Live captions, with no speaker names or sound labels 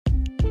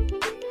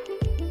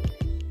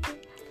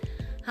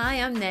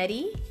Hi, I'm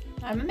Nettie.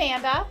 I'm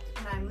Amanda.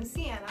 And I'm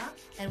Luciana.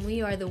 And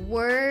we are the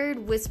Word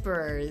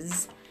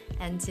Whisperers.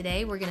 And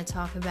today we're going to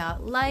talk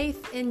about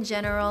life in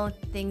general,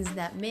 things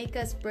that make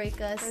us,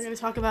 break us. We're going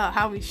to talk about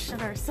how we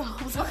shut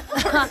ourselves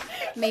up.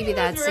 Maybe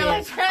that's really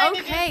it.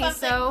 Okay,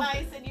 so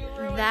nice and you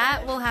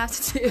that it. we'll have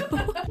to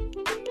do.